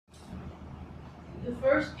The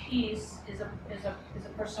first piece is a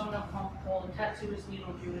persona poem called Tattooist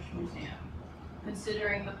Needle Jewish Museum.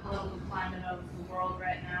 Considering the political climate of the world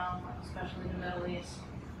right now, especially in the Middle East,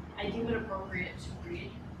 I deem it appropriate to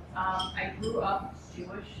read. I grew up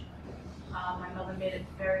Jewish. My mother made it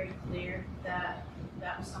very clear that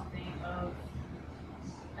that was something of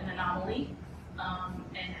an anomaly,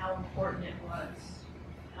 and how important it was.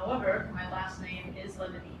 However, my last name is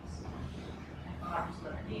Lebanese. My father's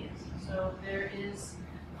Lebanese. So there is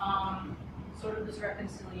sort of this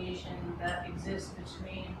reconciliation that exists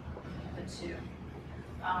between the two.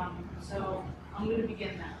 So I'm going to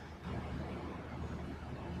begin now.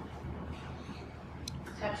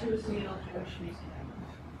 Tattooist Needle Jewish Museum.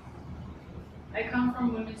 I come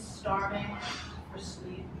from women starving for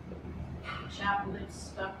sleep, chaplets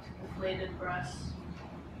stuck to deflated breasts,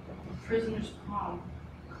 a prisoner's palm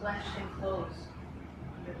clenched and closed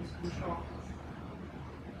under his control.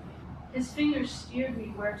 His fingers steered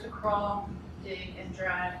me where to crawl, dig, and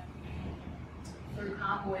drag through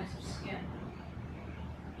convoys of skin.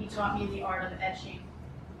 He taught me the art of etching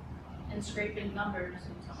and scraping numbers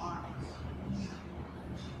into arms.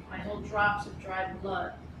 I hold drops of dried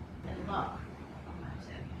blood and luck on my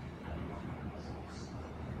tip.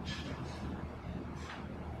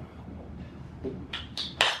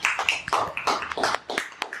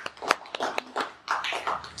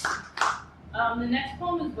 The next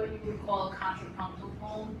poem is what you would call a contrapuntal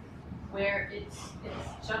poem, where it's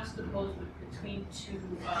juxtaposed between two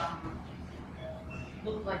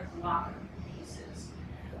look like block pieces.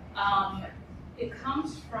 It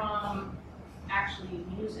comes from actually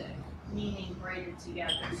music, meaning braided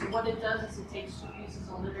together. So what it does is it takes two pieces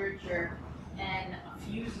of literature and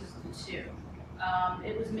fuses the two.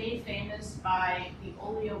 It was made famous by the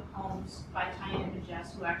Olio poems by Tiny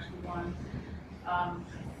Majest, who actually won,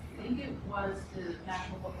 I think it was the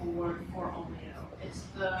National Book Award for Olio. It's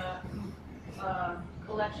the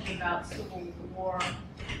collection about Civil War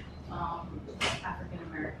African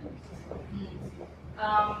Americans.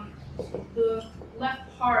 The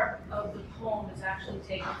left part of the poem is actually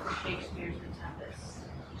taken from Shakespeare's The Tempest.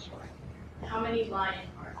 How many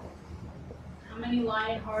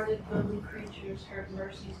lion-hearted golden creatures heard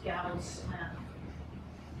mercy's gallows slam?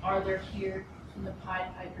 Are there here from the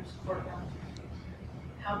Pied Piper's courtyard?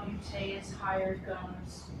 How beauteous hired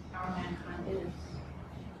guns our mankind is.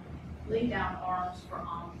 Lay down arms for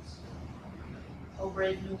alms. O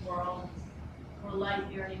brave new world, where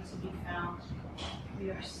light yearning to be found, we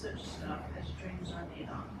are such stuff as dreams are made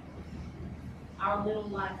on. Our little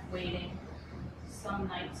life waiting, some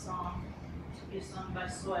night song to be sung by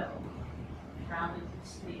soil, drowned in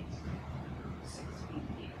sleep, 6 feet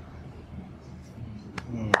deep.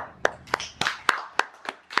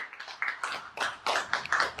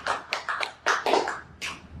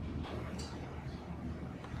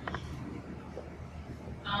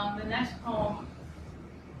 The next poem,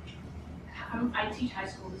 I teach high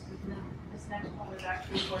school. This next poem is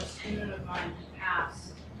actually for a student of mine who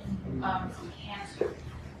passed from cancer.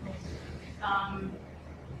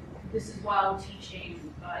 This is while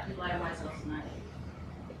teaching Eli Wiesel's night.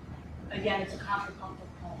 Again, it's a contrapuntal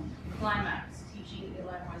poem. Climax, teaching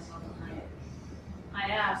Eli Wiesel's night.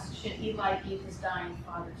 I asked, should Eli eat his dying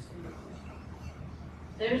father's food?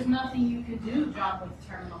 There's nothing you can do, John with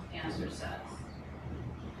terminal cancer says.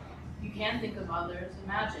 You can't think of others.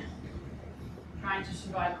 Imagine trying to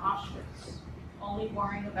survive Auschwitz, only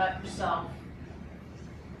worrying about yourself.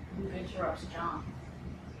 Who interrupts John?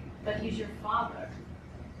 But he's your father.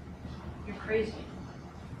 You're crazy.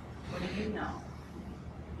 What do you know?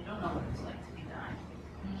 You don't know what it's like to be dying.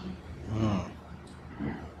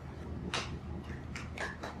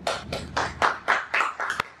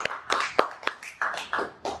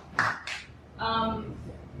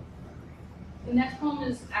 The next poem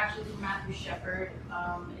is actually from Matthew Shepard.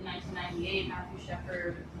 In 1998, Matthew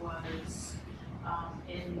Shepard was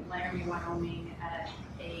in Laramie, Wyoming at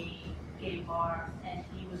a gay bar, and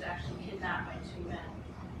he was actually kidnapped by two men,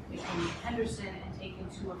 between Henderson, and taken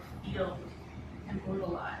to a field and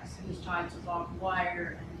brutalized. He was tied to barbed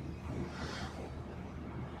wire and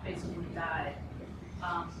basically died.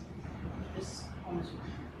 This poem is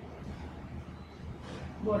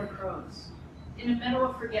Water Crows. In a meadow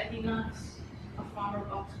of forget-me-nots, a farmer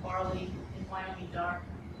bucks barley in Wyoming dark.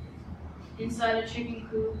 Inside a chicken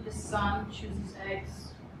coop, his son chooses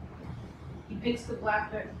eggs. He picks the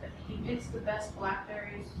best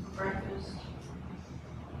blackberries for breakfast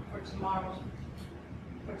for tomorrow.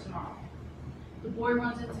 The boy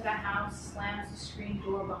runs into the house, slams the screen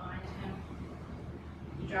door behind him.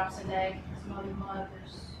 He drops an egg. His mother,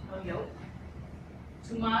 there's no yolk.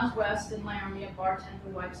 2 miles west in Laramie, a bartender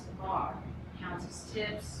wipes the bar, counts his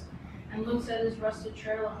tips, and looks at his rusted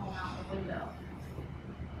trailer home out the window.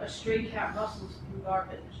 A stray cat rustles through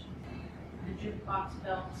garbage. The jukebox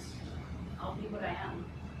belts, "I'll be what I am."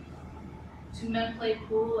 2 men play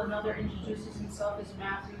pool, another introduces himself as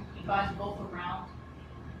Matthew. He buys both a round.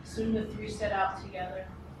 Soon the 3 set out together.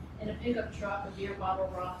 In a pickup truck, a beer bottle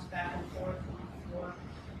rocks back and forth on the floor,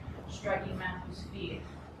 striking Matthew's feet.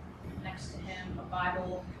 Next to him, a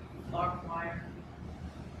Bible, barbed wire.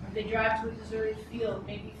 They drive to a deserted field,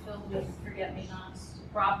 maybe filled with forget-me-nots,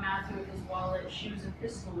 rob Matthew of his wallet, shoes, and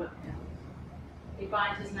pistol whip him. They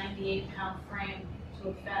bind his 98-pound frame to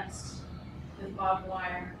a fence with barbed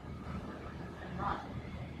wire and run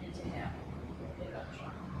into him with a pickup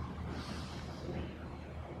truck.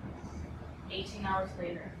 18 hours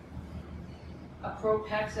later, a crow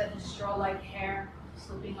pecks at his straw-like hair,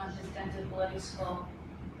 slipping on his dented, bloody skull.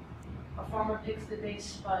 A farmer picks the day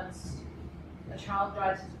spuds. A child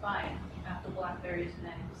rides his bike after blackberries and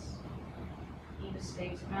eggs. He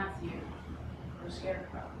mistakes Matthew for a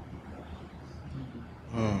scarecrow.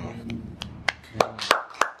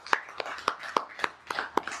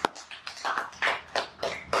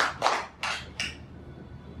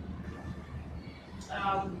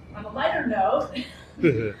 On a lighter note,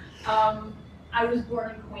 I was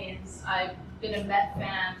born in Queens. I've been a Met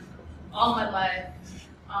fan all my life,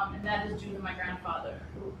 and that is due to my grandfather,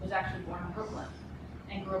 who was actually born in Brooklyn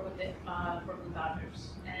and grew up with the Brooklyn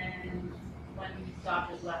Dodgers. And when the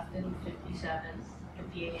Dodgers left in 57,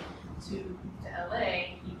 58 to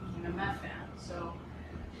LA, he became a Met fan. So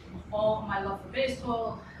all my love for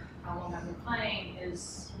baseball, how long I've been playing,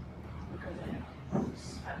 is because of him.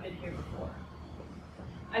 I've been here before.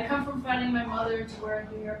 I come from fighting my mother to wear a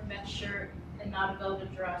New York Mets shirt and not a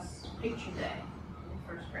velvet dress, picture day in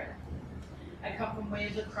first grade. I come from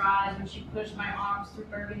waves of cries when she pushed my arms through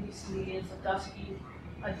burgundy sleeves,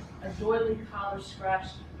 a doily collar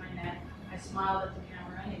scratched my neck. I smiled at the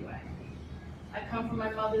camera anyway. I come from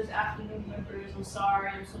my mother's afternoon whimpers, I'm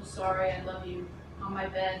so sorry, I love you, on my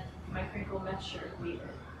bed, my crinkled Mets shirt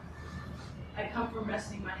weaver. I come from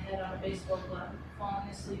resting my head on a baseball glove, falling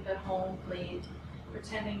asleep at home, late,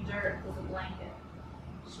 pretending dirt was a blanket,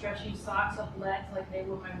 stretching socks up legs like they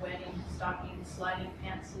were my wedding stockings, sliding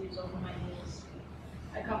pant sleeves over my knees.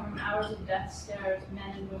 I come from hours of death stares,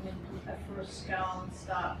 men and women who at first scowl and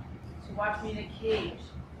stop to watch me in a cage,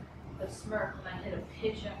 but smirk when I hit a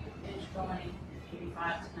pitch after pitch going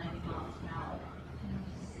 85 to 90 miles an hour.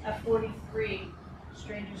 At 43,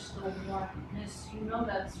 strangers still warn, "Miss, you know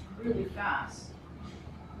that's really fast."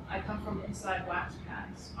 I come from inside wax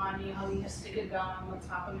packs, finding hugging a stick of gum on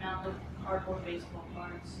top of a mound of cardboard baseball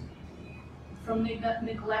cards. From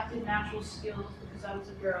neglected natural skills because I was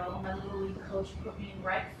a girl, my little league coach put me in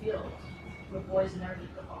right field where boys never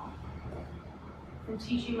hit the ball. From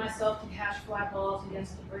teaching myself to catch fly balls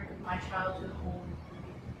against the brick of my childhood home,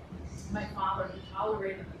 my father, who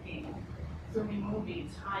tolerated the game, threw me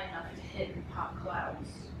movies high enough to hit and pop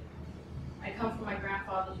clouds. I come from my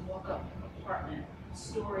grandfather's walk-up apartment,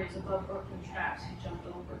 stories above Brooklyn tracks he jumped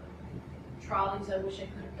over, trolleys I wish I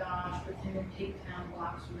could have dodged with him in Pigtown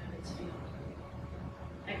blocks from Ebbets Field.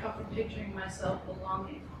 I come from picturing myself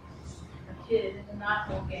belonging, a kid in the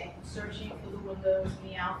not-hole game, searching for the windows in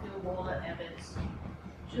the outfield wall at Ebbets,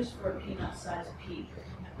 just for a peanut-sized peek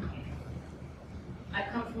at the game. I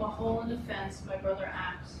come from a hole in the fence my brother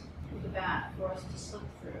axed with a bat for us to slip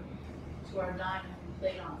through to our diamond we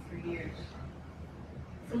played on for years.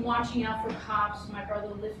 From watching out for cops, my brother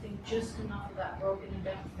lifting just enough of that broken and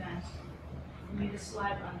bent fence for me to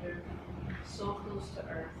slide under, so close to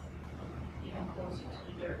earth, even closer to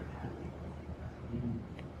the dirt path.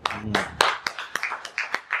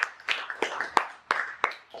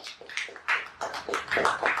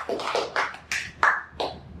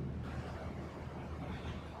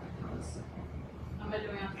 Am I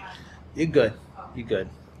doing on time? You're good. Okay. You're good.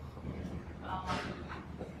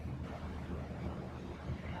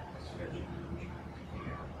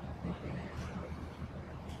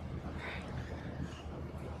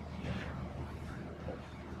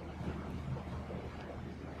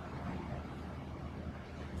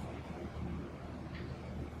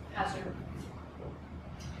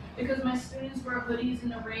 Because my students wear hoodies in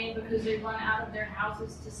the rain because they run out of their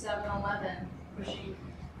houses to 7-Eleven,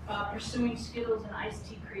 pursuing Skittles and iced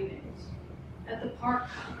tea cravings. At the park,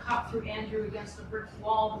 a cop threw Andrew against a brick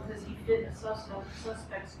wall because he fit a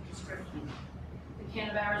suspect's description. The can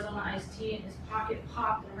of Arizona iced tea in his pocket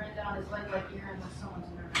popped and ran down his leg like urine when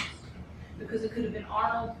someone's nervous. Because it could have been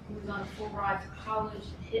Arnold, who was on a full ride to college,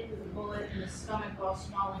 hit with a bullet in the stomach while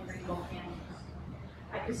swallowing rainbow candies. I come from a hole in the fence my brother axed with a bat for us to slip through to our diamond we played on for years. From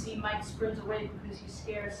I could see Mike sprint away because he's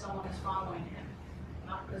scared someone is following him,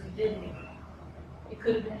 not because he did anything. It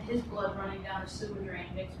could have been his blood running down a sewer drain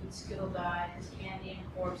mixed with skittle dye, his candy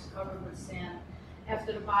and corpse covered with sand,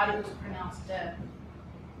 after the body was pronounced dead.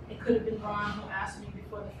 It could have been Ron who asked me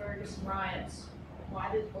before the Ferguson riots,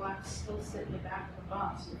 why did blacks still sit in the back of the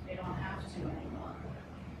bus if they don't have to anymore?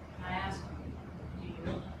 And I asked him, do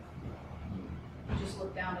you? He just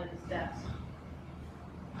looked down at his desk.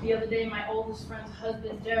 The other day, my oldest friend's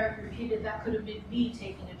husband, Derek, repeated that could have been me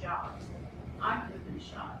taking a job. I could have been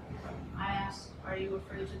shot. I asked, are you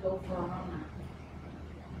afraid to go for a run?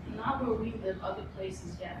 Not where we live, other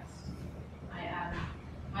places, yes. I added,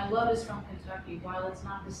 my love is from Kentucky. While it's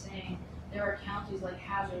not the same, there are counties like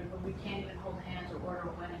Hazard where we can't even hold hands or order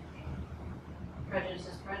a wedding cake. Prejudice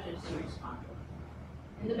is prejudice, he responded.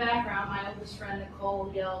 In the background, my oldest friend,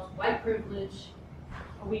 Nicole, yells, white privilege.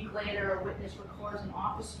 A week later, a witness records an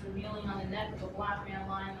officer kneeling on the neck of a black man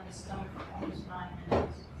lying on his stomach for almost 9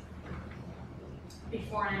 minutes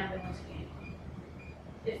before an ambulance came.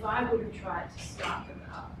 If I would have tried to stop the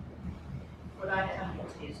cop, would I have had a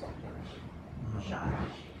taser? Shot.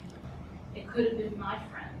 It could have been my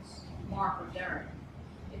friends, Mark or Derek.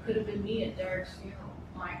 It could have been me at Derek's funeral,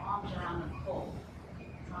 my arms around Nicole,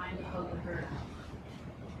 trying to hug her.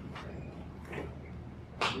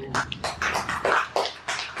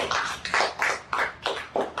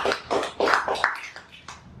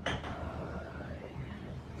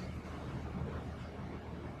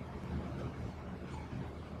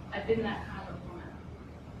 I've been that kind of woman.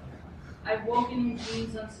 I've woken in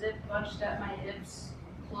jeans unzipped, bunched at my hips,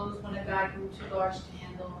 clothes when a guy grew too large to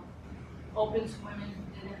handle, open to women who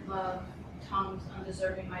didn't love, tongues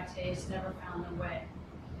undeserving my taste, never found their way.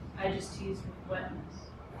 I just teased with wetness.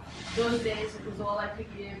 Those days, it was all I could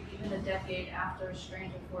give, even a decade after a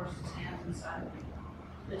stranger forced his hands inside of me.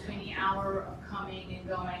 Between the hour of coming and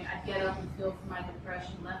going, I'd get up and feel for my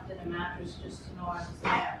depression, left in a mattress just to know I was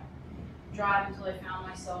there. Drive until I found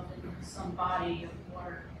myself in some body of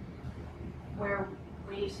water, where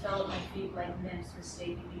waves fell at my feet like nymphs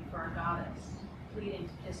mistaking me for a goddess, pleading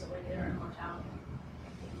to kiss away their immortality.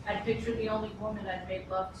 I'd pictured the only woman I'd made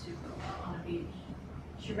love to on a beach.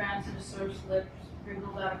 She ran to the surf's lips,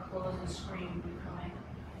 wriggled out of clothes, and screamed, becoming.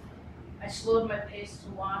 I slowed my pace to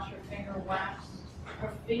watch her finger wax,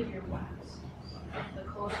 her figure wax. The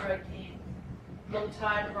closer I came, low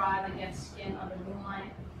tide writhed against skin under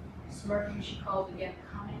moonlight. Smirking, she called again,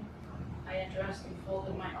 coming. I undressed and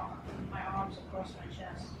folded my arms across my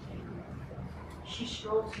chest. She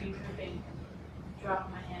strolled to me, dripping,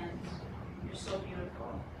 dropped my hands. You're so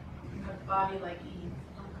beautiful. You have a body like Eve.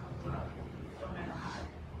 Don't cover up. Don't ever hide.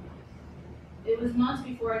 It was months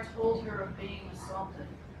before I told her of being assaulted.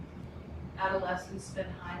 Adolescents spent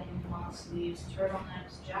hiding in long sleeves,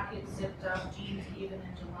 turtlenecks, jackets zipped up, jeans even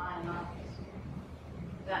in July and August.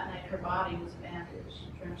 That night her body was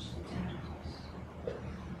bandaged, drenched in tenderness.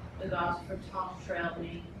 The Gosford tongue trailed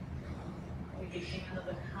me. We became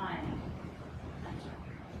another kind.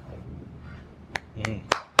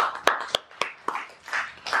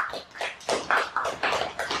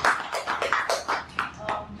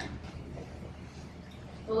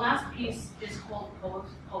 The last piece is called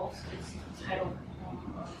Pulse. It's the title of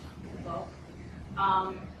the book.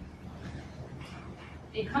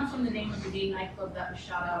 It comes from the name of the gay nightclub that was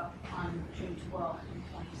shot up on June 12th in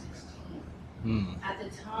 2016. At the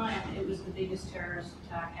time, it was the biggest terrorist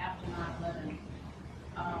attack after 9/11.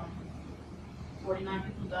 49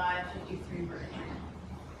 people died, 53 were injured.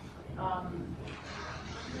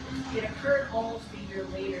 It occurred almost a year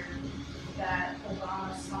later that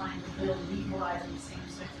Obama signed the bill legalizing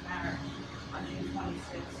same-sex marriage on June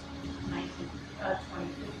 26,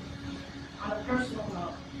 2015. On a personal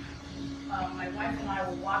note, my wife and I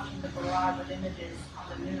were watching the barrage of images on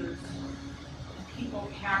the news, and people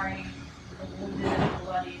carrying the wounded and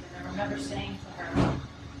bloodied, and I remember saying to her,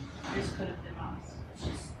 this could have been us. It's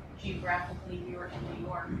just geographically, we were in New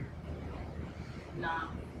York, not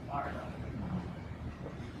Florida.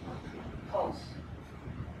 Pulse.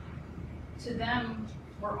 To them,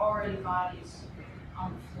 we're already bodies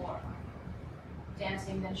on the floor,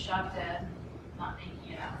 dancing, then shot dead, not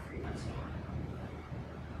making it out of freedom.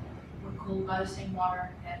 We're cooled by the same water,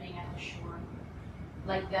 ebbing at the shore.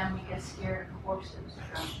 Like them, we get scared of corpses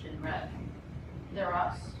drenched in red. They're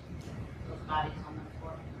us, those bodies on the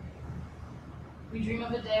floor. We dream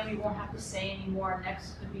of a day we won't have to say anymore.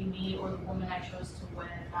 Next could be me or the woman I chose to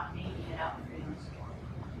wed, not making it out of freedom's door.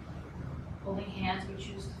 Holding hands, we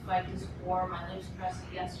choose to fight this war. My lips pressed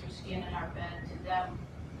against her skin in our bed. To them,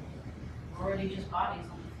 we're already just bodies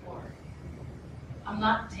on the floor. I'm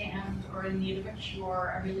not damned or in need of a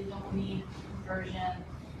cure. I really don't need version.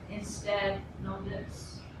 Instead, know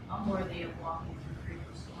this: I'm worthy of walking through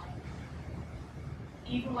freedom storm.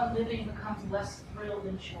 Even when living becomes less thrilled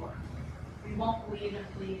and sure, we won't bleed and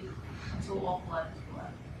bleed until all blood is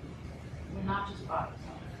blood. We're not just bodies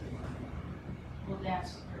on the floor. We'll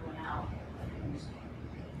dance through and out like a new storm.